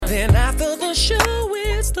Then after the show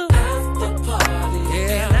is the after party.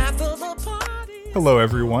 Yeah, and after the party. Hello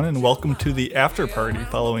everyone, and welcome to the after party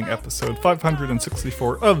following episode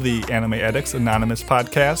 564 of the Anime Addicts Anonymous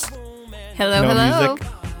podcast. Hello.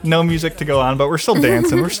 No music to go on, but we're still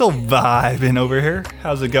dancing. We're still vibing over here.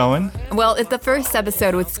 How's it going? Well, if the first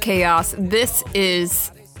episode was chaos, this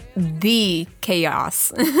is the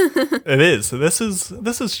chaos. It is. This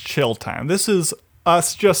is chill time. This is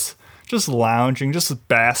us just lounging, just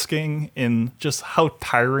basking in just how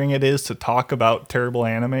tiring it is to talk about terrible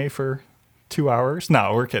anime for 2 hours.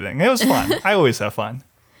 No, we're kidding. It was fun. I always have fun.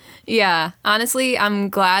 Yeah, honestly, I'm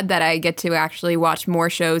glad that I get to actually watch more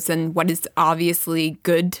shows than what is obviously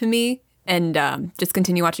good to me, and just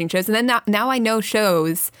continue watching shows. And then now I know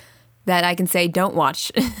shows that I can say don't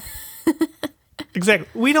watch.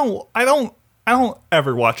 Exactly. I don't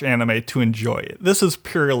ever watch anime to enjoy it. This is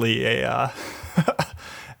purely a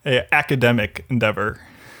academic endeavor.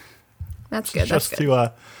 That's good. Just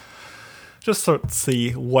to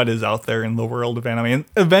see what is out there in the world of anime and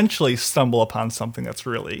eventually stumble upon something that's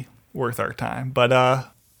really worth our time. But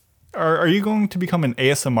are you going to become an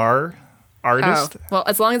ASMR artist? Oh, well,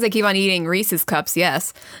 as long as I keep on eating Reese's cups,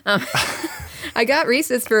 yes. I got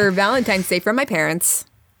Reese's for Valentine's Day from my parents.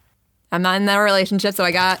 I'm not in that relationship, so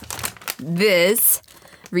I got this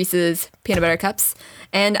Reese's peanut butter cups.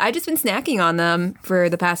 And I've just been snacking on them for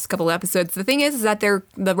the past couple of episodes. The thing is that the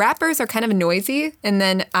wrappers are kind of noisy, and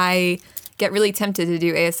then I get really tempted to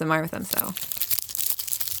do ASMR with them, so.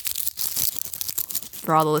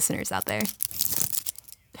 For all the listeners out there.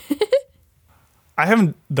 I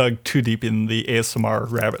haven't dug too deep in the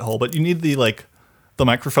ASMR rabbit hole, but you need the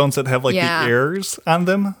microphones that have the ears on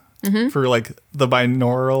them for the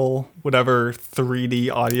binaural, whatever 3D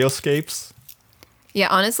audioscapes. Yeah,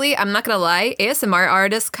 honestly, I'm not going to lie. ASMR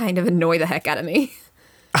artists kind of annoy the heck out of me.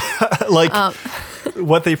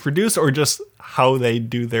 What they produce or just how they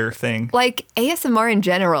do their thing? Like ASMR in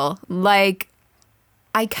general.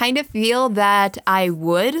 I kind of feel that I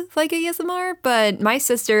would like ASMR, but my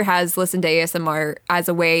sister has listened to ASMR as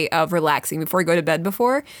a way of relaxing before I go to bed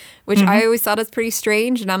before, which I always thought was pretty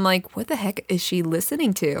strange. And I'm like, what the heck is she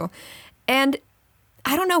listening to? And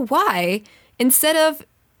I don't know why. Instead of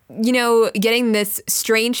getting this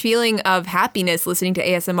strange feeling of happiness listening to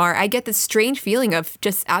ASMR, I get this strange feeling of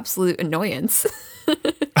just absolute annoyance.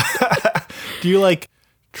 Do you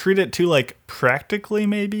treat it too practically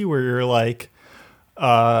maybe, where you're 1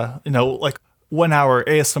 hour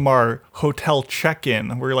ASMR hotel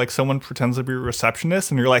check-in where someone pretends to be a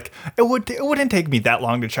receptionist and you're like, it wouldn't take me that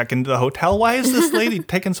long to check into the hotel. Why is this lady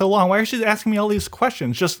taking so long? Why is she asking me all these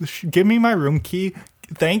questions? Just give me my room key.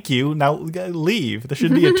 Thank you. Now leave. There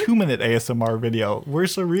should be a 2-minute ASMR video.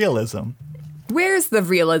 Where's the realism? Where's the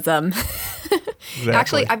realism? Exactly.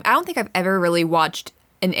 Actually, I don't think I've ever really watched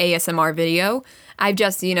an ASMR video. I've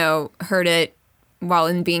just, heard it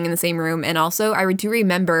while being in the same room. And also, I do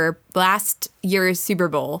remember last year's Super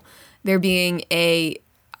Bowl, there being a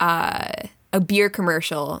beer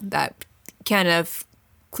commercial that kind of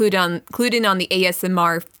clued in on the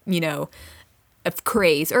ASMR, of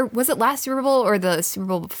craze. Or was it last Super Bowl or the Super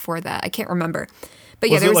Bowl before that? I can't remember. But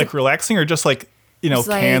yeah, was it relaxing or just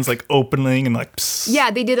cans opening and psst? Yeah,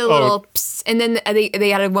 they did a little psst, and then they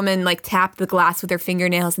had a woman tap the glass with her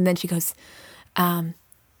fingernails, and then she goes, and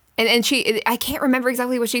she, I can't remember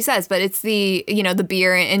exactly what she says, but it's the the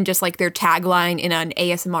beer and just their tagline in an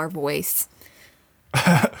ASMR voice.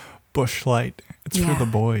 Bush Light, it's for the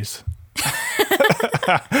boys.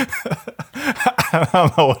 I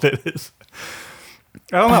don't know what it is.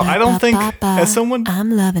 I don't know. I don't think as someone,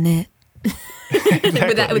 I'm loving it.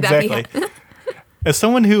 Exactly, would that be as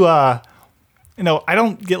someone who I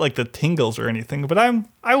don't get the tingles or anything, but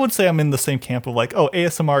I would say I'm in the same camp of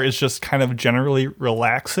ASMR is just kind of generally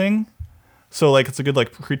relaxing. So it's a good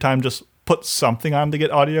free time, just put something on to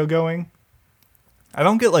get audio going. I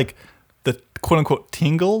don't get the quote unquote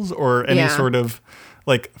tingles or any sort of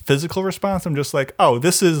physical response. I'm just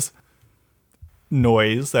this is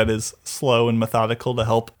noise that is slow and methodical to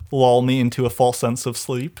help lull me into a false sense of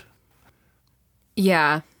sleep.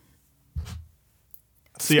 Yeah.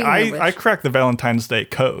 See, I cracked the Valentine's Day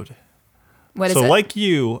code. What is it? So like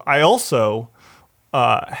you, I also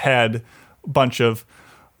had a bunch of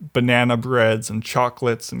banana breads and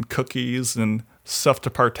chocolates and cookies and stuff to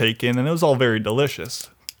partake in, and it was all very delicious.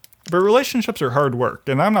 But relationships are hard work,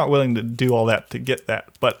 and I'm not willing to do all that to get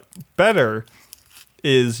that. But better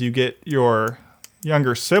is you get your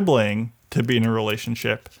younger sibling to be in a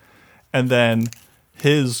relationship, and then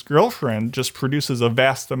his girlfriend just produces a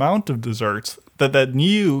vast amount of desserts that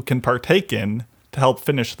you can partake in to help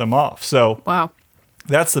finish them off. So wow,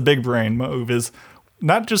 that's the big brain move, is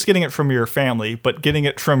not just getting it from your family, but getting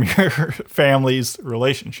it from your family's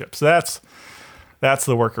relationships. That's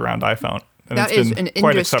the workaround I found. And that it's is been an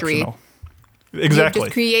quite industry. exceptional. Exactly. You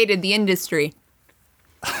just created the industry.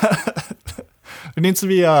 There needs to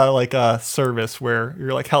be like a service where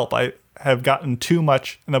you're like, help, I have gotten too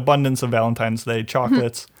much, an abundance of Valentine's Day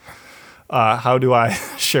chocolates. How do I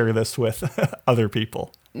share this with other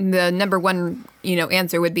people? The number one,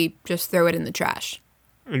 answer would be just throw it in the trash.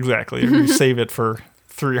 Exactly. Or you save it for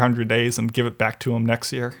 300 days and give it back to them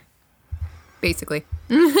next year. Basically.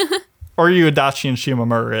 Or you Adachi and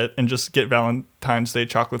Shimamura it and just get Valentine's Day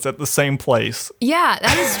chocolates at the same place. Yeah,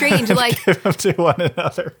 that is strange. Like, give them to one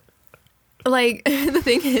another. Like, the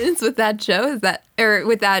thing is with that show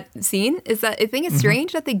with that scene is that I think it's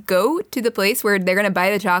strange that they go to the place where they're going to buy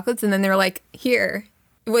the chocolates and then they're like, here.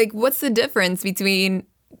 Like, what's the difference between,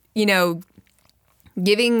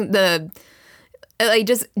 giving the, like,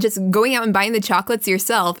 just going out and buying the chocolates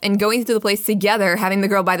yourself and going to the place together, having the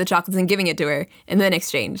girl buy the chocolates and giving it to her and then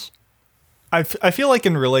exchange? I feel like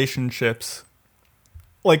in relationships,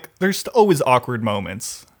 like, there's always awkward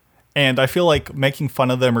moments. And I feel like making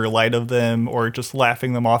fun of them or light of them or just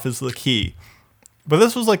laughing them off is the key. But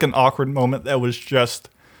this was like an awkward moment that was just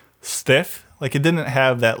stiff. Like, it didn't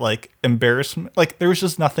have that, like, embarrassment. Like, there was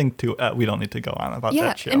just nothing to we don't need to go on about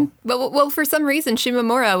that show. Well, for some reason,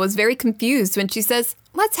 Shimamura was very confused when she says,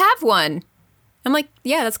 let's have one. I'm like,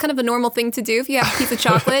 yeah, that's kind of a normal thing to do. If you have a piece of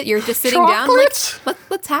chocolate, you're just sitting down. Like,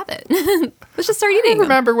 let's have it. Let's just start eating them.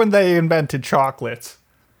 Remember when they invented chocolates?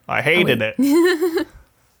 I hated it.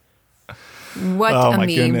 What a my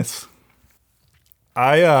meme. Goodness.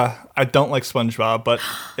 I don't like SpongeBob, but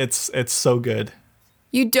it's so good.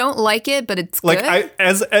 You don't like it, but it's Like good?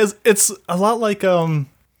 as it's a lot like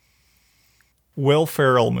Will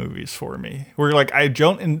Ferrell movies for me. Where like I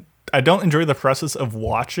don't enjoy the process of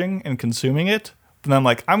watching and consuming it, but I'm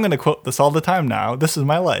like, I'm going to quote this all the time now. This is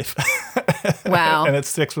my life. Wow. And it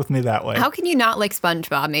sticks with me that way. How can you not like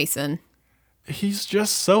SpongeBob, Mason? He's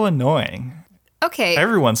just so annoying. Okay.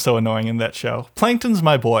 Everyone's so annoying in that show. Plankton's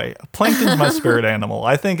my boy. Plankton's my spirit animal.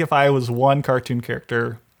 I think if I was one cartoon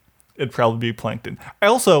character, it'd probably be Plankton.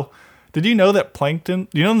 Did you know that Plankton,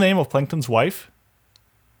 do you know the name of Plankton's wife?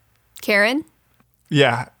 Karen?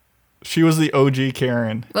 Yeah. She was the OG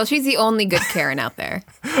Karen. Well, she's the only good Karen out there.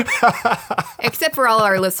 Except for all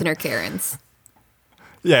our listener Karens.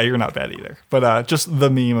 Yeah, you're not bad either. But just the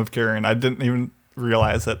meme of Karen, I didn't even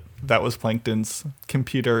realize that was Plankton's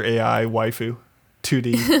computer AI waifu.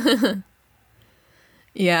 2D.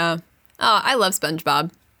 Yeah. Oh, I love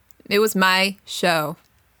SpongeBob. It was my show.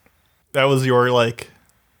 That was your, like...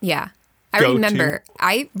 Yeah. Go-to.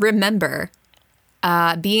 I remember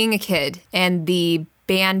being a kid and the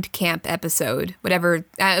band camp episode, whatever.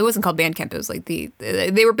 It wasn't called band camp. It was like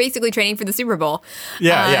they were basically training for the Super Bowl.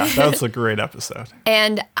 Yeah, that was a great episode.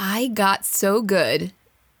 And I got so good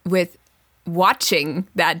with watching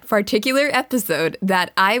that particular episode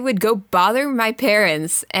that I would go bother my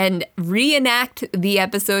parents and reenact the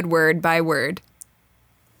episode word by word.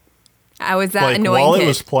 I was that like, annoying while kid. it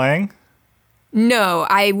was playing? No,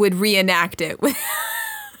 I would reenact it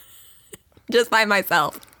just by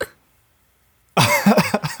myself.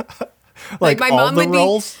 Like my all mom the would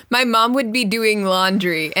roles? my mom would be doing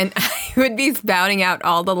laundry and I would be spouting out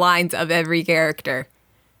all the lines of every character.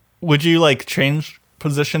 Would you, like, change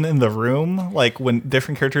position in the room, like, when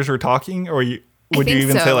different characters were talking? Or would you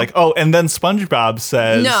even say, like, oh, and then SpongeBob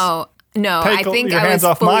says... No, I think your I hands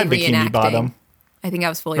was off fully my bikini reenacting. bottom. I think I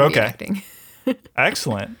was fully Okay. reenacting.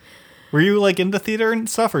 Excellent. Were you, like, into theater and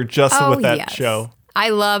stuff, or just with that yes. show? I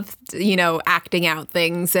loved, acting out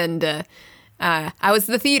things, and I was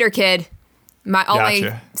the theater kid. My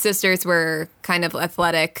Gotcha. sisters were kind of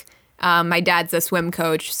athletic. My dad's a swim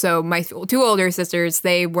coach, so my two older sisters,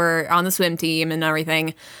 they were on the swim team and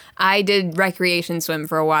everything. I did recreation swim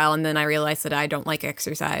for a while, and then I realized that I don't like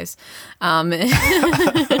exercise. And then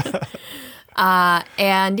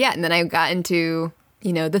I got into,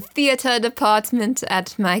 the theater department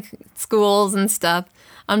at my schools and stuff.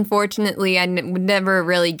 Unfortunately, I was never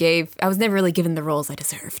really given the roles I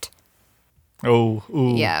deserved. Oh,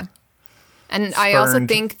 ooh. Yeah. And I also Spurned.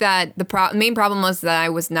 think that the main problem was that I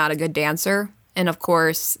was not a good dancer. And of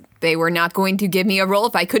course, they were not going to give me a role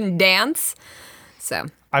if I couldn't dance. So.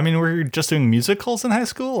 I mean, were you just doing musicals in high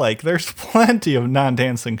school? Like, there's plenty of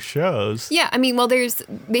non-dancing shows. Yeah, I mean, well,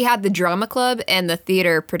 they had the drama club and the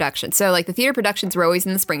theater production. So, like, the theater productions were always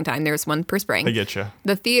in the springtime. There was one per spring. I get you.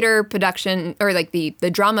 The theater production, or like the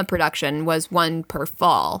drama production, was one per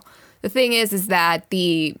fall. The thing is that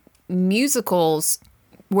the musicals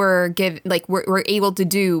were able to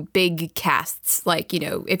do big casts. Like,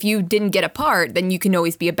 if you didn't get a part, then you can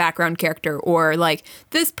always be a background character, or like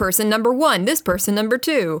this person number 1, this person number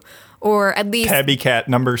 2, or at least Tabby Cat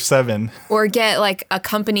number 7, or get like a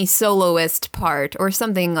company soloist part or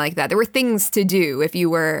something like that. There were things to do if you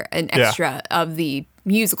were an extra of the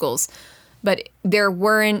musicals. But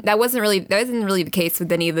that wasn't really the case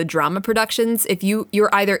with any of the drama productions. If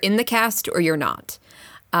you're either in the cast or you're not.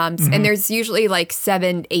 And there's usually like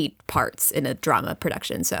 7-8 parts in a drama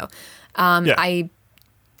production. So I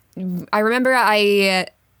remember I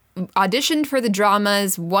auditioned for the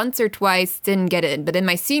dramas once or twice, didn't get in. But in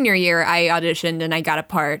my senior year, I auditioned and I got a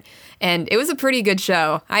part. And it was a pretty good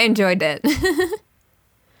show. I enjoyed it.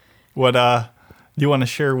 What, do you want to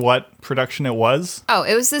share what production it was? Oh,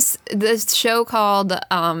 it was this show called,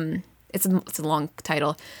 it's a long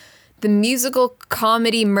title, The Musical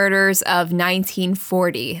Comedy Murders of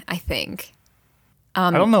 1940, I think.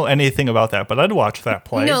 I don't know anything about that, but I'd watch that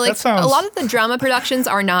play. No, like that sounds... a lot of the drama productions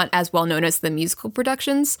are not as well known as the musical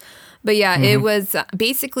productions. But yeah, it was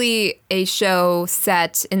basically a show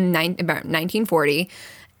set in about 1940,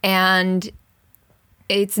 and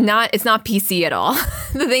it's not PC at all.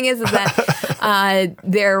 The thing is that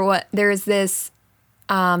there's this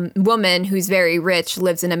woman who's very rich,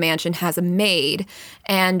 lives in a mansion, has a maid,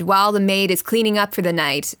 and while the maid is cleaning up for the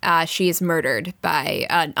night, she is murdered by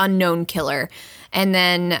an unknown killer. And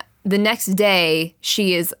then the next day,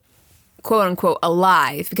 she is quote unquote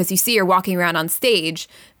alive because you see her walking around on stage,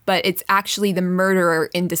 but it's actually the murderer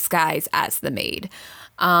in disguise as the maid.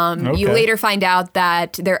 You later find out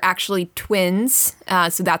that they're actually twins,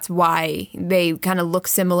 so that's why they kind of look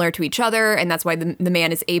similar to each other, and that's why the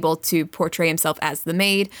man is able to portray himself as the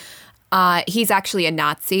maid. He's actually a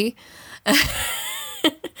Nazi.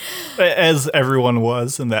 As everyone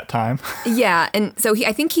was in that time. Yeah, and so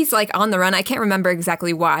I think he's like on the run. I can't remember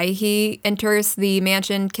exactly why he enters the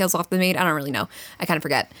mansion, kills off the maid. I don't really know. I kind of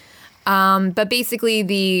forget. But basically,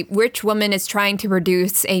 the rich woman is trying to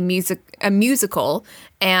produce a musical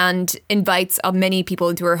and invites many people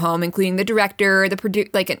into her home, including the director,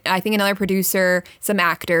 I think another producer, some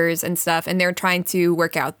actors and stuff. And they're trying to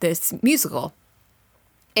work out this musical.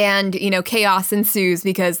 And, chaos ensues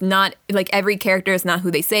because not like every character is not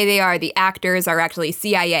who they say they are. The actors are actually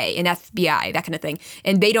CIA and FBI, that kind of thing.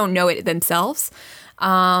 And they don't know it themselves.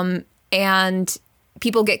 And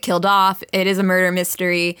people get killed off. It is a murder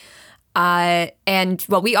mystery. And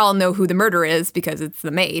we all know who the murderer is because it's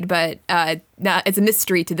the maid, but it's a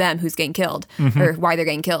mystery to them who's getting killed or why they're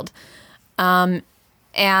getting killed. And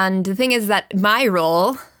the thing is that my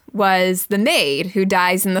role was the maid who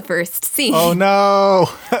dies in the first scene. Oh, no.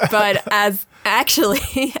 But I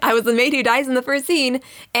was the maid who dies in the first scene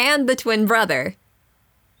and the twin brother.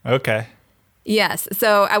 Okay. Yes.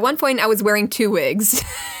 So at one point I was wearing 2 wigs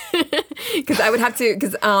because I would have to,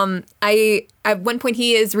 because at one point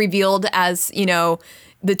he is revealed as,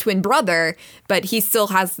 the twin brother, but he still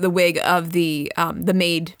has the wig of the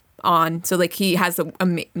maid on. So like he has the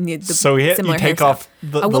so you take off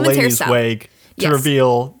the lady's wig to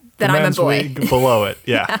reveal that I'm a boy below it.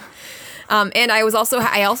 Yeah. And I also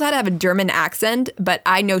had to have a German accent, but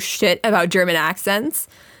I know shit about German accents.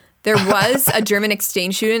 There was a German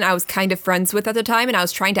exchange student I was kind of friends with at the time, and I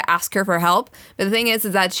was trying to ask her for help. But the thing is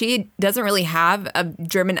that she doesn't really have a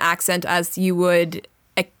German accent as you would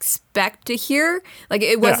expect to hear. Like,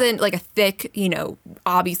 it wasn't like a thick,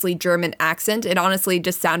 obviously German accent. It honestly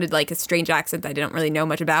just sounded like a strange accent that I didn't really know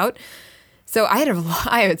much about. So I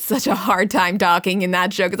had such a hard time talking in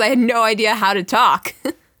that show because I had no idea how to talk.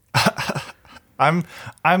 I'm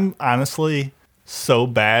honestly so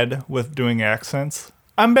bad with doing accents.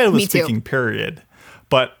 I'm bad with speaking, period.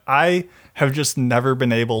 But I have just never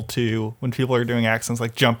been able to, when people are doing accents,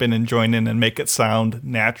 like jump in and join in and make it sound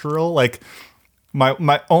natural. Like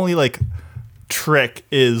my only like trick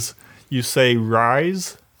is you say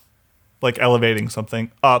rise, like elevating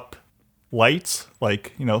something, up, lights,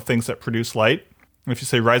 like, things that produce light. And if you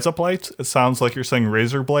say rise up lights, it sounds like you're saying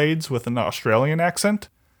razor blades with an Australian accent.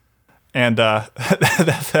 And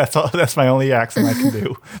that's my only accent I can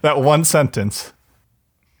do. That one sentence.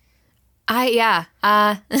 I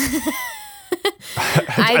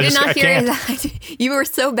did not hear that. You were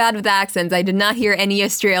so bad with accents. I did not hear any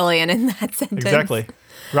Australian in that sentence. Exactly.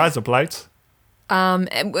 Rise up lights.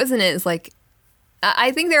 Wasn't it? It's like,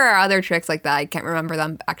 I think there are other tricks like that. I can't remember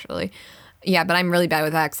them actually. Yeah, but I'm really bad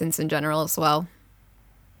with accents in general as well.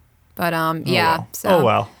 But yeah. Well. So. Oh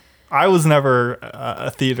well. I was never a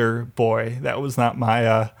theater boy. That was not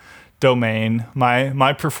my domain.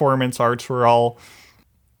 My performance arts were all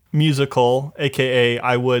musical, aka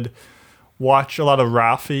I would watch a lot of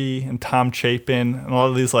Rafi and Tom Chapin and all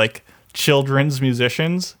of these like children's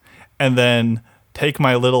musicians, and then take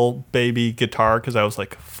my little baby guitar, because I was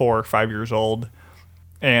like 4 or 5 years old,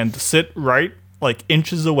 and sit right like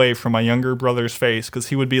inches away from my younger brother's face, because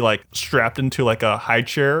he would be like strapped into like a high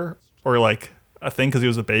chair or like a thing because he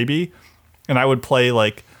was a baby, and I would play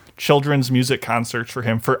like children's music concerts for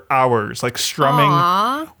him for hours, like strumming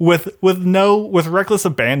with reckless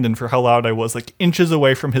abandon for how loud I was, like inches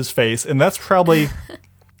away from his face. And that's probably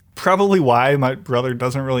why my brother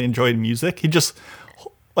doesn't really enjoy music. He just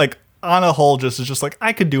like on a whole just is just like,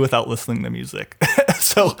 I could do without listening to music.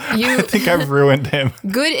 So I think I've ruined him.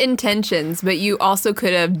 Good intentions, but you also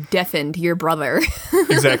could have deafened your brother.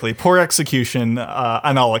 Exactly. Poor execution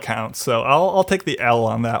on all accounts. So I'll take the L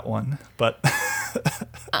on that one. But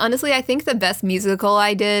honestly, I think the best musical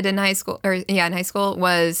I did in high school,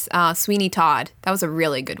 was Sweeney Todd. That was a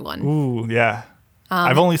really good one. Ooh, yeah.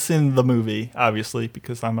 I've only seen the movie, obviously,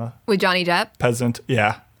 because I'm a with Johnny Depp peasant.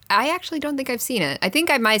 Yeah. I actually don't think I've seen it. I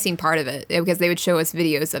think I might have seen part of it because they would show us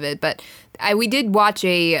videos of it. But we did watch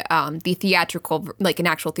the theatrical, like an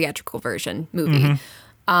actual theatrical version movie.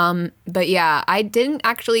 But yeah, I didn't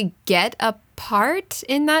actually get a part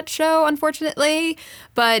in that show, unfortunately.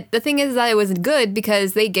 But the thing is that it was good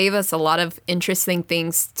because they gave us a lot of interesting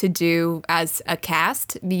things to do as a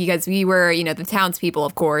cast, because we were, the townspeople,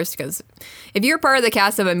 of course, because if you're part of the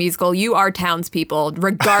cast of a musical, you are townspeople,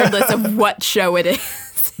 regardless of what show it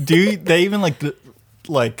is. Do they even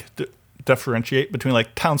differentiate between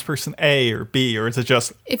like townsperson A or B, or is it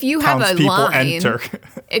just if you have a line? Enter?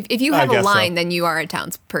 If you have a line, then you are a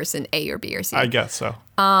townsperson A or B or C. I guess so.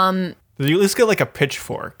 Did you at least get like a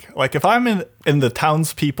pitchfork? Like if I'm in the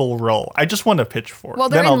townspeople role, I just want a pitchfork. Well,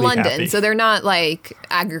 they're then in London, happy. so they're not like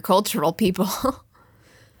agricultural people.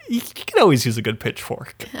 You can always use a good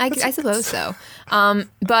pitchfork. I suppose so.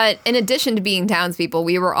 But in addition to being townspeople,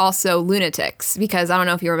 we were also lunatics, because I don't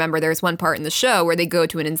know if you remember, there's one part in the show where they go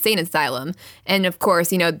to an insane asylum. And of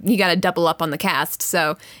course, you got to double up on the cast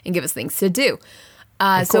and give us things to do.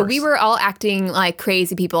 So we were all acting like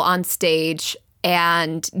crazy people on stage.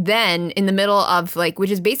 And then in the middle of which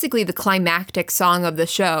is basically the climactic song of the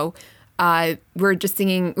show, we're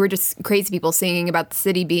just crazy people singing about the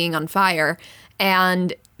city being on fire.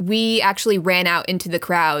 And we actually ran out into the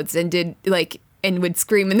crowds and did and would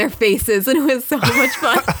scream in their faces, and it was so much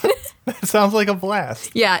fun. That sounds like a blast.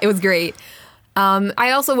 Yeah, it was great. I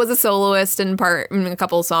also was a soloist in a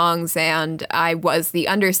couple songs, and I was the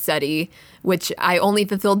understudy, which I only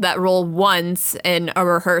fulfilled that role once in a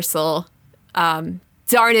rehearsal. Darn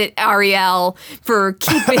it, Ariel, for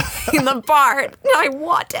keeping the part I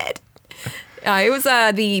wanted. It was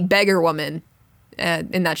the beggar woman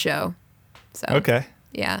in that show. So, okay.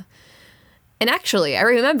 Yeah. And actually, I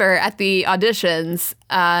remember at the auditions,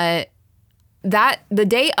 that the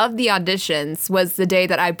day of the auditions was the day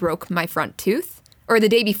that I broke my front tooth, or the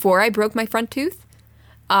day before I broke my front tooth.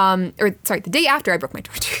 The day after I broke my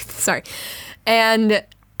tooth. Sorry. And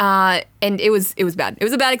it was bad. It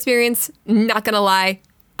was a bad experience. Not gonna lie.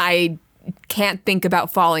 I can't think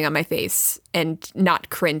about falling on my face and not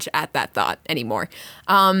cringe at that thought anymore.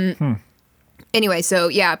 Anyway, so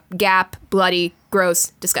yeah, gap, bloody,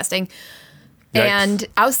 gross, disgusting. Yikes. And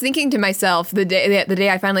I was thinking to myself the day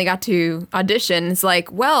I finally got to audition, it's like,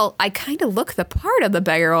 well, I kind of look the part of the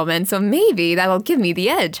beggar woman, so maybe that'll give me the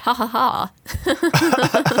edge. Ha ha ha.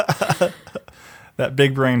 That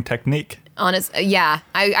big brain technique. Yeah.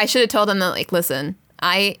 I should have told them that, listen,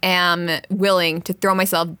 I am willing to throw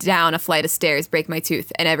myself down a flight of stairs, break my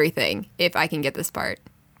tooth and everything if I can get this part.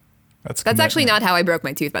 That's actually not how I broke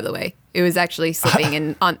my tooth, by the way. It was actually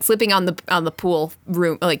slipping on the pool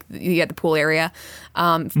room, you had the pool area.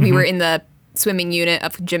 We were in the swimming unit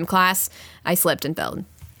of gym class. I slipped and fell.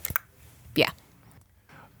 Yeah.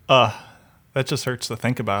 That just hurts to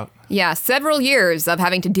think about. Yeah, several years of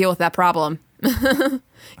having to deal with that problem.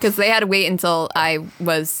 Because they had to wait until I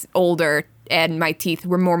was older and my teeth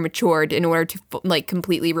were more matured in order to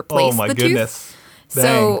completely replace the tooth. Oh my goodness. Dang.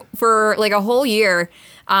 So for a whole year,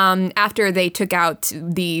 after they took out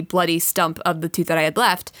the bloody stump of the tooth that I had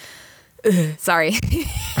left, sorry,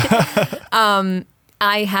 I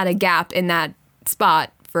had a gap in that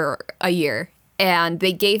spot for a year. And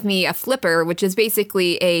they gave me a flipper, which is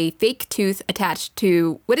basically a fake tooth attached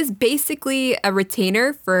to what is basically a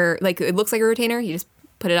retainer for, it looks like a retainer. You just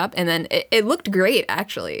put it up, and then it looked great,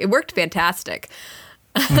 actually. It worked fantastic.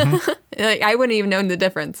 Mm-hmm. I wouldn't even known the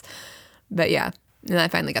difference. But yeah. And I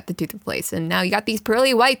finally got the tooth replaced. And now you got these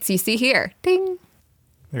pearly whites you see here. Ding.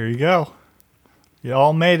 There you go. You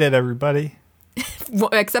all made it, everybody.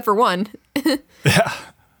 Except for one. Yeah.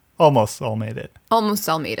 Almost all made it. Almost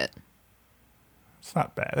all made it. It's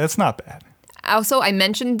not bad. It's not bad. Also, I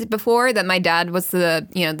mentioned before that my dad was the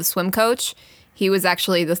swim coach. He was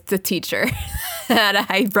actually the teacher that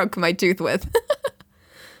I broke my tooth with.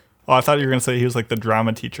 Oh, I thought you were going to say he was like the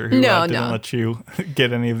drama teacher who didn't let you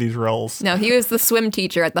get any of these roles. No, he was the swim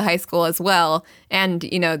teacher at the high school as well, and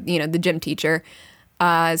the gym teacher.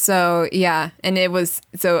 So yeah, and it was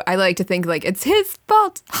so I like to think like it's his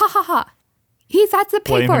fault. Ha ha ha. He's had to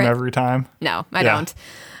pay for it. Blame him every time. No, I don't.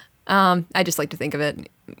 I just like to think of it.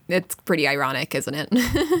 It's pretty ironic, isn't it?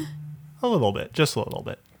 A little bit, just a little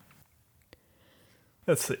bit.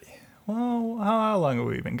 Let's see. Well, how long have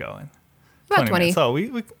we been going? About 20. Minutes. Oh,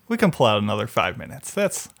 we can pull out another 5 minutes.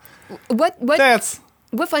 What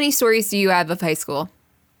funny stories do you have of high school?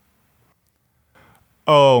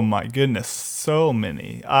 Oh my goodness, so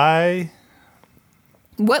many.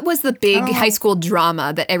 What was the big high school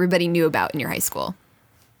drama that everybody knew about in your high school?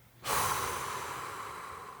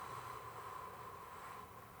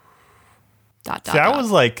 See,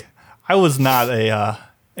 I was not a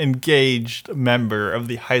engaged member of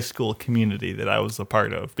the high school community that I was a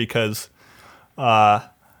part of because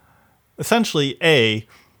essentially,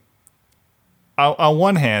 on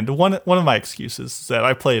one hand, one of my excuses is that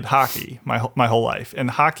I played hockey my whole life,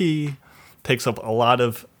 and hockey takes up a lot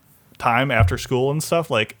of time after school and stuff.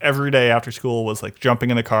 Like every day after school was like jumping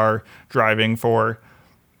in a car, driving for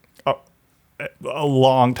a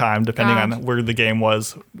long time, depending on where the game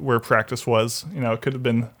was, where practice was. It could have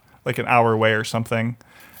been like an hour away or something,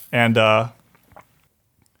 and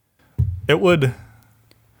it would.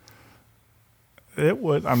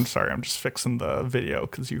 I'm sorry, I'm just fixing the video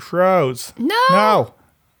because you froze. No.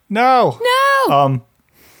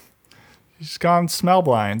 She's gone smell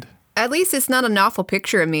blind. At least it's not an awful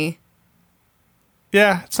picture of me.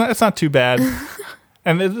 Yeah, it's not too bad.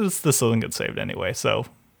 And this doesn't get saved anyway, so.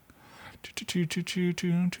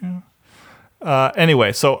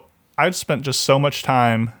 Anyway, so I've spent just so much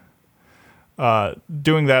time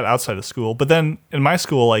doing that outside of school. But then in my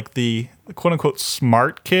school, like the quote unquote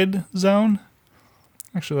smart kid zone.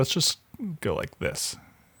 Actually, let's just go like this.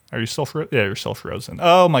 Are you still frozen? Yeah, you're still frozen.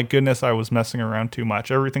 Oh my goodness, I was messing around too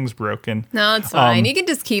much. Everything's broken. No, it's fine. You can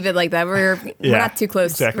just keep it like that. We're not too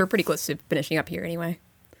close. Exactly. We're pretty close to finishing up here anyway.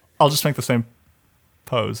 I'll just make the same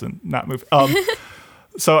pose and not move.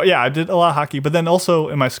 So yeah, I did a lot of hockey, but then also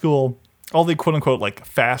in my school, all the quote unquote like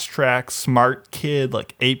fast track, smart kid,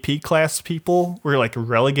 like AP class people were like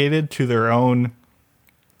relegated to their own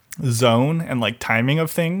zone and like timing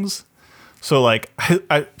of things. So like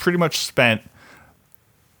I pretty much spent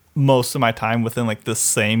most of my time within like the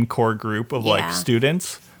same core group of like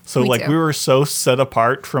students. So like we were so set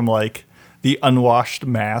apart from like the unwashed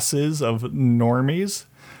masses of normies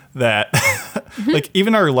that like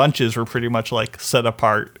even our lunches were pretty much like set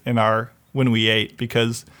apart when we ate,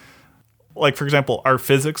 because like, for example, our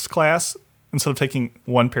physics class, instead of taking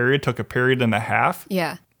one period, took a period and a half.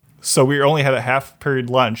 Yeah. So we only had a half period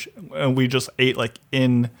lunch and we just ate like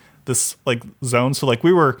in this like zone. So like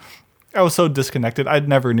I was so disconnected. I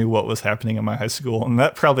never knew what was happening in my high school. And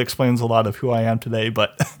that probably explains a lot of who I am today.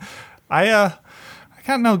 But I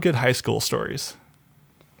got no good high school stories.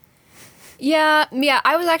 Yeah,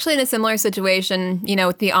 I was actually in a similar situation,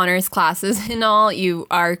 with the honors classes and all. You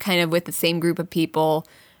are kind of with the same group of people,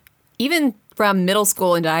 even from middle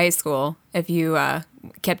school into high school, if you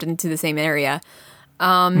kept into the same area.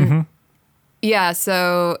 Yeah,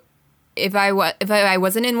 so if I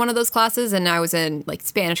wasn't in one of those classes and I was in like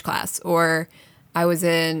Spanish class, or I was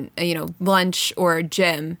in lunch or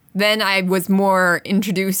gym, then I was more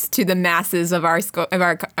introduced to the masses of our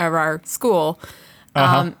school.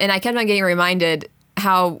 And I kept on getting reminded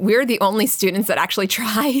how we're the only students that actually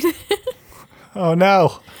tried. Oh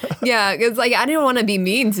no. Yeah, because like I didn't want to be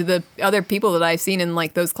mean to the other people that I've seen in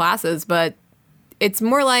like those classes, but it's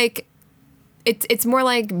more like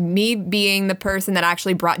me being the person that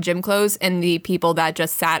actually brought gym clothes and the people that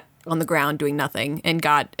just sat on the ground doing nothing and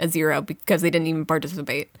got a 0 because they didn't even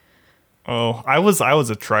participate. Oh, I was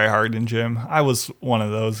a tryhard in gym. I was one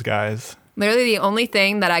of those guys. Literally the only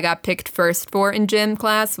thing that I got picked first for in gym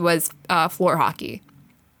class was floor hockey.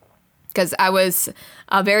 Because I was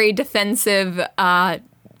a very defensive and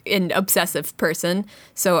obsessive person.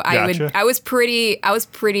 So Gotcha. I was pretty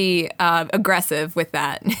aggressive with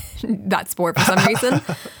that sport for some reason.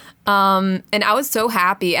 And I was so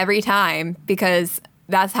happy every time because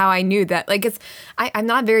that's how I knew that, like, I'm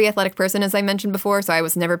not a very athletic person, as I mentioned before, so I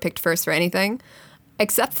was never picked first for anything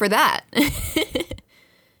except for that.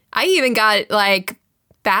 I even got like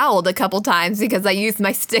fouled a couple times because I used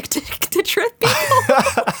my stick to trip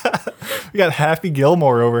people. We got Happy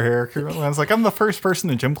Gilmore over here. I was like, I'm the first person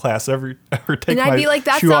in gym class ever take And I'd my be like,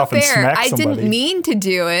 that's shoe not off and fair. smack I somebody. didn't mean to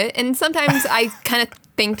do it. And sometimes I kind of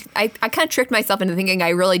think, I kind of tricked myself into thinking I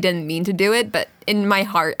really didn't mean to do it. But in my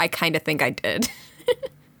heart, I kind of think I did.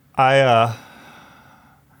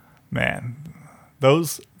 Man,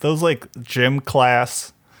 those like gym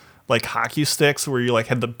class, like hockey sticks where you like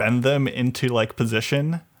had to bend them into like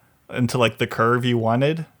position, into like the curve you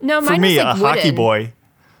wanted. No, For mine me, was like a hockey wooden. boy.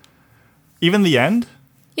 Even the end?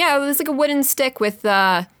 Yeah, it was like a wooden stick with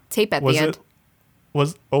tape at Was the end.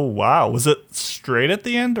 oh wow. Was it straight at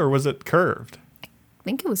the end or was it curved? I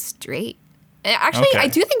think it was straight. Actually, Okay. I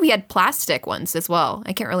do think we had plastic ones as well.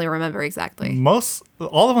 I can't really remember exactly.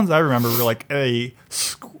 All the ones I remember were like a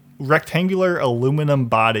rectangular aluminum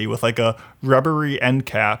body with like a rubbery end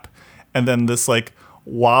cap and then this like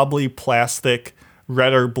wobbly plastic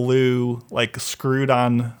red or blue like screwed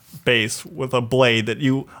on base with a blade that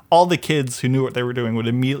all the kids who knew what they were doing would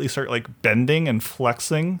immediately start like bending and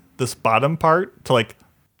flexing this bottom part to like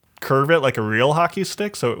curve it like a real hockey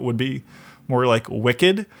stick so it would be more like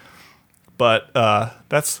wicked. But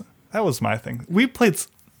that was my thing. We played.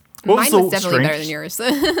 Mine was definitely better than yours.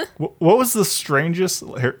 What was the strangest?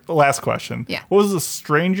 Here, last question. Yeah. What was the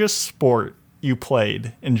strangest sport you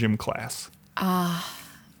played in gym class?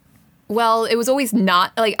 Well, it was always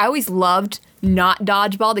not, like, I always loved not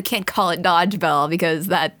dodgeball. They can't call it dodgeball because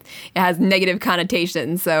it has negative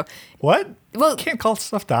connotations. So, What? Well- You can't call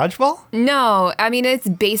stuff dodgeball? no, I mean, it's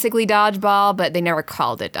basically dodgeball, but they never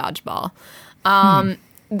called it dodgeball.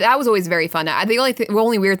 That was always very fun. The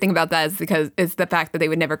only weird thing about that is because it's the fact that they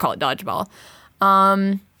would never call it dodgeball.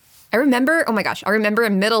 I remember, oh my gosh, I remember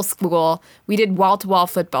in middle school, we did wall-to-wall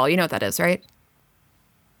football. You know what that is, right?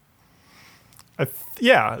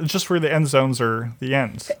 Yeah, it's just where the end zones are the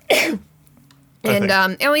ends. And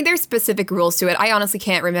I mean, there's specific rules to it. I honestly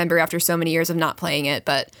can't remember after so many years of not playing it,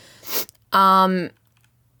 but the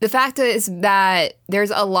fact is that there's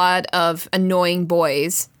a lot of annoying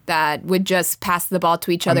boys that would just pass the ball to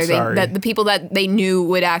each other. sorry. The people that they knew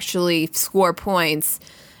would actually score points,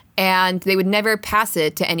 and they would never pass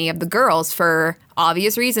it to any of the girls for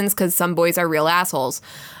obvious reasons, because some boys are real assholes.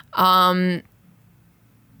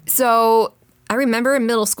 So I remember in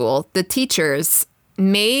middle school, the teachers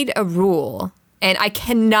made a rule, and I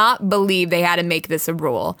cannot believe they had to make this a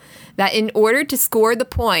rule, that in order to score the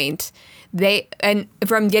point, and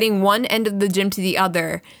from getting one end of the gym to the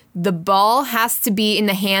other, the ball has to be in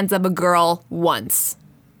the hands of a girl once.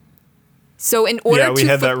 So in order Yeah, we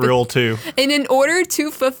had that rule too. And in order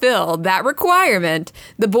to fulfill that requirement,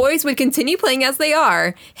 the boys would continue playing as they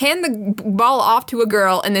are, hand the ball off to a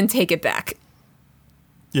girl, and then take it back.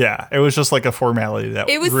 Yeah, it was just like a formality that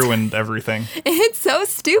ruined everything. It's so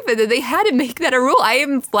stupid that they had to make that a rule. I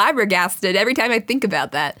am flabbergasted every time I think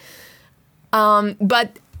about that.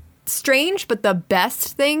 But strange, but the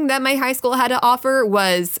best thing that my high school had to offer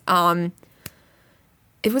was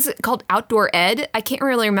it was called outdoor ed. I can't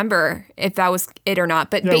really remember if that was it or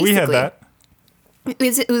not, but Yeah, basically we had that.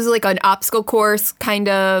 it was like an obstacle course kind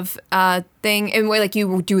of thing, and where like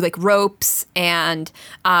you do like ropes, and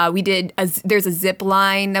we did there's a zip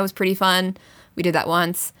line that was pretty fun. We did that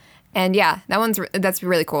once, and yeah, that's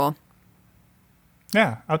really cool.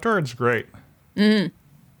 Yeah, outdoor is great. What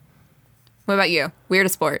about you?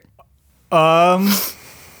 Weirdest sport?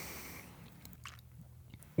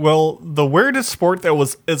 Well, the weirdest sport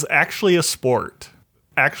that is actually a sport,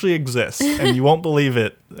 actually exists, and you won't believe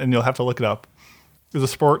it, and you'll have to look it up. There's a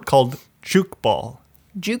sport called juke ball.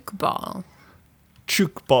 Juke ball.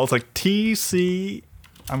 Juke ball. It's like TC.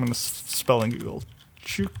 I'm gonna spell in Google.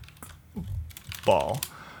 Juke ball.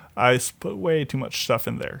 I put way too much stuff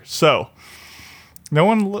in there. So no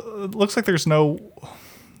one looks like there's no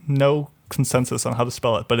consensus on how to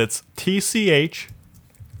spell it, but it's TCHOUK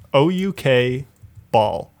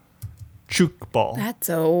ball. Juke ball. That's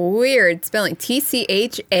a weird spelling.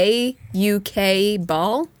 TCHAUK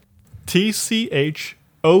ball. TCHOUK.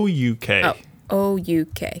 Oh,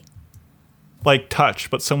 OUK. Like touch,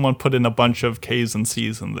 but someone put in a bunch of K's and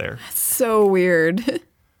C's in there. So weird.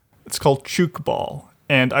 It's called juke ball,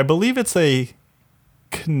 and I believe it's a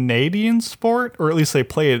Canadian sport, or at least they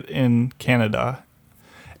play it in Canada.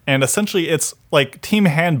 And essentially, it's like team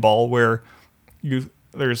handball, where it's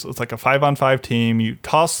like a 5-on-5 team. You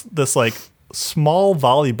toss this like small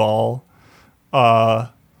volleyball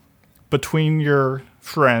between your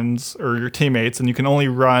friends or your teammates, and you can only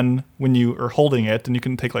run when you are holding it, and you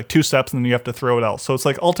can take like 2 steps and then you have to throw it out. So it's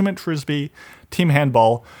like ultimate frisbee, team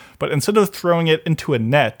handball, but instead of throwing it into a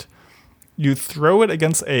net, You throw it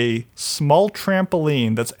against a small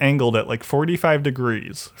trampoline that's angled at like 45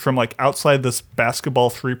 degrees from like outside this basketball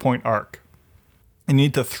 3-point arc. And you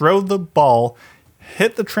need to throw the ball,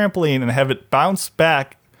 hit the trampoline, and have it bounce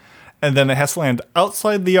back. And then it has to land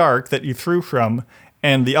outside the arc that you threw from,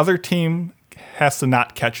 and the other team has to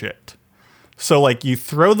not catch it. So like you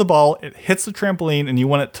throw the ball, it hits the trampoline, and you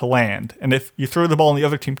want it to land. And if you throw the ball and the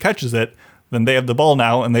other team catches it, then they have the ball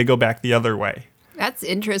now, and they go back the other way. That's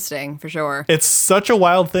interesting, for sure. It's such a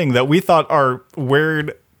wild thing that we thought our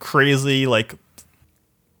weird, crazy, like,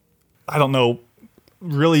 I don't know,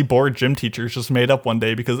 really bored gym teachers just made up one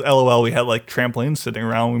day because LOL, we had like trampolines sitting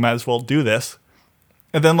around. We might as well do this.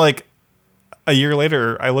 And then like a year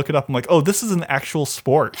later, I look it up. I'm like, oh, this is an actual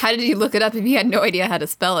sport. How did you look it up if you had no idea how to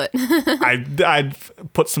spell it? I'd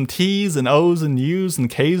put some T's and O's and U's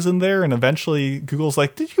and K's in there. And eventually Google's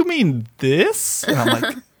like, did you mean this? And I'm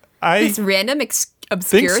like, This random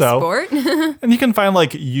obscure sport? And you can find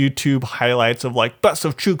like YouTube highlights of like Best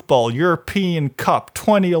of Chukball European Cup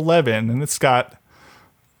 2011. And it's got,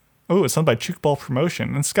 it's done by Chukball Promotion.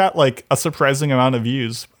 And it's got like a surprising amount of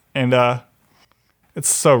views. And it's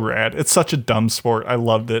so rad. It's such a dumb sport. I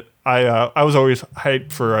loved it. I was always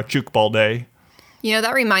hyped for Chukball Day. You know,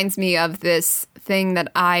 that reminds me of this thing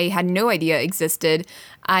that I had no idea existed.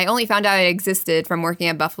 I only found out it existed from working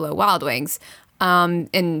at Buffalo Wild Wings.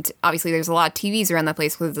 And obviously there's a lot of TVs around that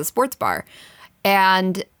place because it's a sports bar.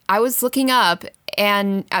 And I was looking up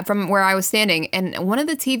and from where I was standing, and one of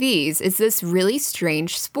the TVs is this really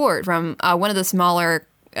strange sport from one of the smaller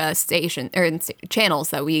channels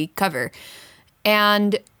that we cover.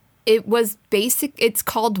 And it was it's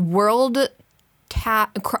called World Tag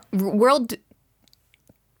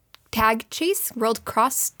Chase? World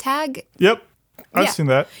Cross Tag? Yep. I've seen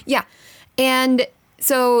that. Yeah. And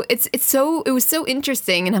so it was so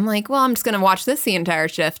interesting, and I'm like, well, I'm just gonna watch this the entire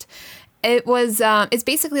shift. It's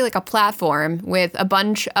basically like a platform with a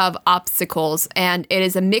bunch of obstacles, and it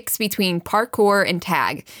is a mix between parkour and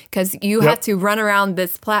tag, because you have to run around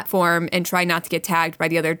this platform and try not to get tagged by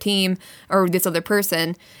the other team or this other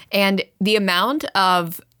person. And the amount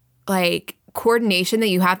of like coordination that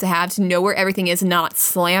you have to know where everything is and not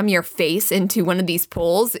slam your face into one of these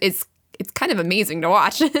poles it's kind of amazing to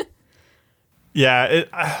watch. Yeah,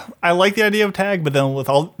 I like the idea of tag, but then with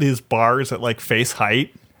all these bars at like face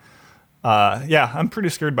height, I'm pretty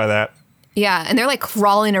scared by that. Yeah, and they're like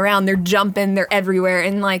crawling around, they're jumping, they're everywhere,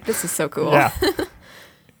 and like, this is so cool. Yeah,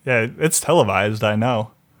 yeah, it's televised, I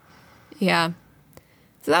know. Yeah,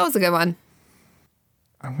 so that was a good one.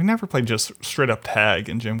 We never played just straight up tag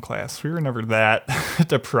in gym class. We were never that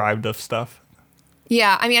deprived of stuff.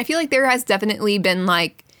 Yeah, I mean, I feel like there has definitely been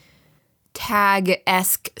like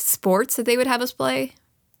tag-esque sports that they would have us play.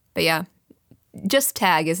 But yeah, just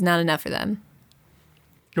tag is not enough for them.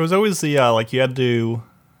 It was always the, like, you had to,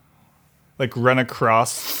 like, run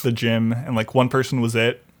across the gym, and, like, one person was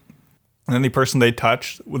it, and then the person they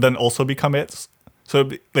touched would then also become it. So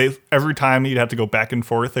every time you'd have to go back and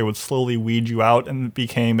forth, they would slowly weed you out, and it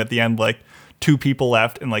became, at the end, like, 2 people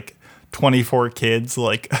left and, like, 24 kids,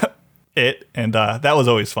 like, it, and that was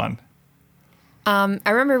always fun. I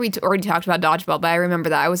remember we already talked about dodgeball, but I remember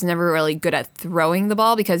that I was never really good at throwing the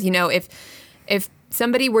ball because, you know, if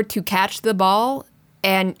somebody were to catch the ball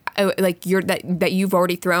and like that you've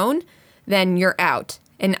already thrown, then you're out.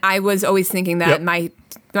 And I was always thinking that my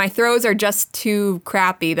throws are just too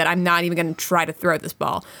crappy that I'm not even going to try to throw this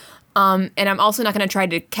ball. And I'm also not going to try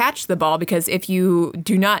to catch the ball because if you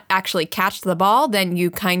do not actually catch the ball, then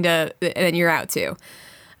then you're out too.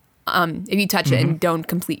 If you touch it and don't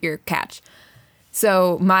complete your catch.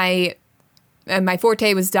 So my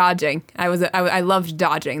forte was dodging. I loved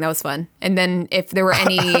dodging. That was fun. And then if there were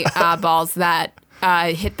any balls that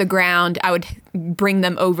hit the ground, I would bring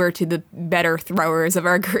them over to the better throwers of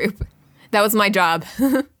our group. That was my job.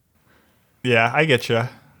 Yeah, I get you.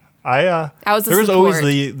 There was always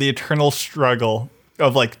the eternal struggle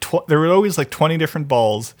of like there were always like 20 different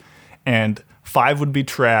balls, and 5 would be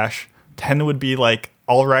trash, 10 would be like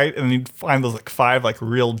all right, and then you'd find those like 5 like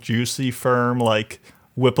real juicy, firm, like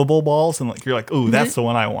whippable balls, and like you're like, ooh, that's the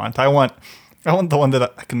one I want. I want the one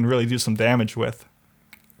that I can really do some damage with.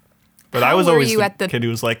 But I was always the kid who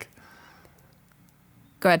was like,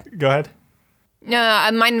 Go ahead. Go ahead. No,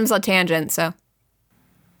 mine was a tangent, so.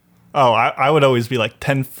 Oh, I would always be like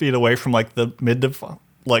 10 feet away from like the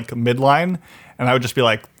midline, and I would just be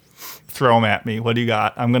like, throw them at me. What do you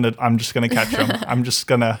got? I'm just gonna catch them. I'm not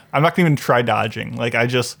gonna even try dodging. Like I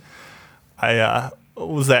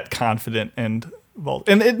was that confident and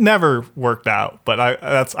it never worked out. But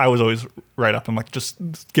I was always right up. I'm like, just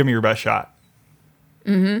give me your best shot.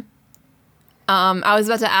 Mm-hmm. I was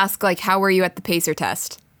about to ask, like, how were you at the pacer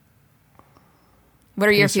test? What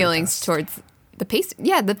are your feelings towards the pacer?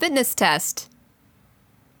 Yeah, the fitness test.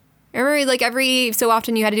 Remember, like, every so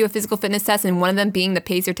often you had to do a physical fitness test, and one of them being the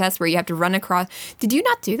pacer test where you have to run across. Did you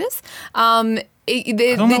not do this? I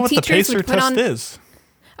don't know what the pacer test is.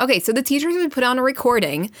 Okay, so the teachers would put on a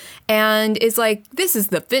recording and is like, this is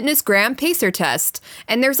the Fitness Gram Pacer Test.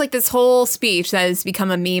 And there's like this whole speech that has become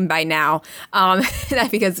a meme by now.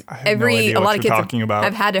 Because a lot of kids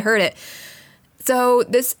have had to heard it. So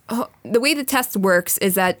the way the test works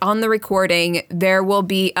is that on the recording, there will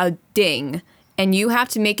be a ding. And you have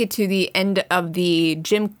to make it to the end of the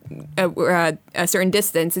gym, a certain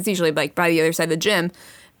distance. It's usually like by the other side of the gym,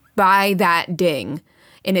 by that ding.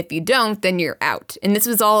 And if you don't, then you're out. And this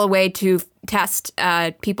was all a way to test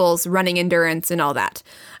people's running endurance and all that.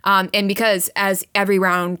 And because as every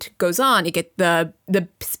round goes on, the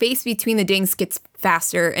space between the dings gets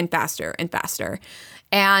faster and faster and faster.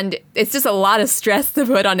 And it's just a lot of stress to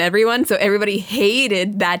put on everyone. So everybody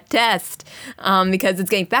hated that test because it's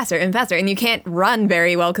getting faster and faster. And you can't run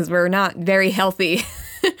very well because we're not very healthy.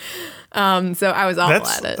 So I was awful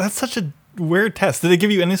at it. That's such a weird test. Did it give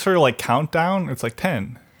you any sort of like countdown? It's like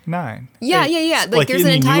 10, 9. Yeah, 8. Yeah. Like there's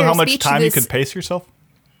an entire you knew how much speech time you could pace yourself?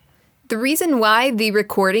 The reason why the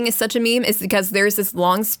recording is such a meme is because there's this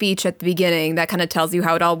long speech at the beginning that kind of tells you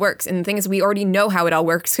how it all works. And the thing is, we already know how it all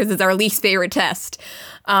works because it's our least favorite test.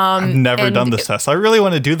 I've never done this test. I really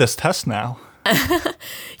want to do this test now.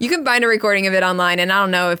 You can find a recording of it online, and I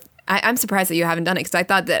don't know if I'm surprised that you haven't done it because I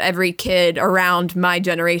thought that every kid around my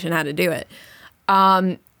generation had to do it.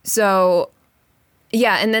 So,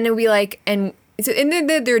 yeah, and then it would be like, and then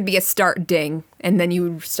there would be a start ding, and then you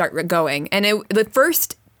would start going. And the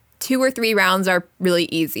first 2 or 3 rounds are really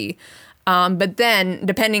easy. But then,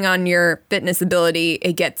 depending on your fitness ability,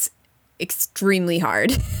 it gets extremely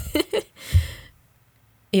hard.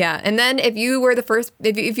 Yeah, and then if you were the first,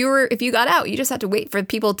 if you got out, you just had to wait for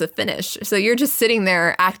people to finish. So you're just sitting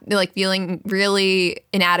there, feeling really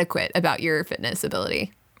inadequate about your fitness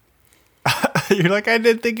ability. You're like, I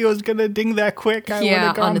didn't think it was gonna ding that quick. I would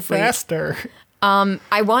have gone honestly. Faster.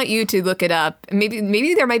 I want you to look it up.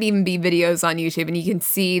 Maybe there might even be videos on YouTube, and you can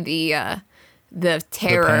see the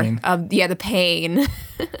terror of the pain.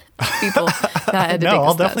 People that had to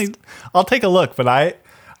take this test. I'll take a look. But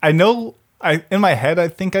I know in my head I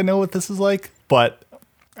think I know what this is like, but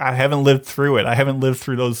I haven't lived through it. I haven't lived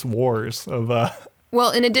through those wars of.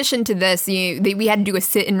 Well, in addition to this, we had to do a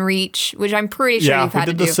sit and reach, which I'm pretty sure you've had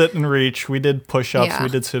to do. Yeah, we did the sit and reach. We did push-ups. Yeah. We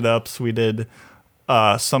did sit-ups. We did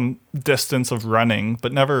some distance of running,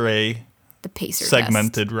 but never the pacer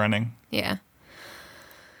segmented test. Running. Yeah.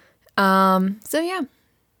 So yeah,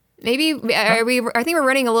 maybe I think we're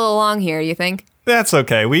running a little long here. You think? That's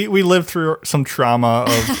okay. We lived through some trauma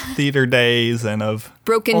of theater days and of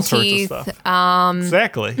broken all teeth. Sorts of stuff.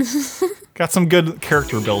 Exactly. Got some good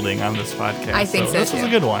character building on this podcast. I think so this was a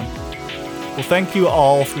good one. Well, thank you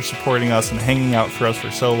all for supporting us and hanging out for us for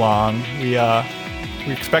so long. We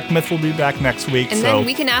expect Myth will be back next week. And then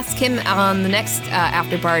we can ask him on the next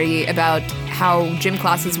after party about how gym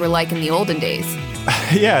classes were like in the olden days.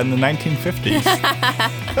 Yeah, in the 1950s.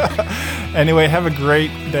 Anyway, have a great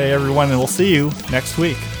day, everyone, and we'll see you next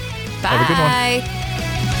week. Bye. Have a good one.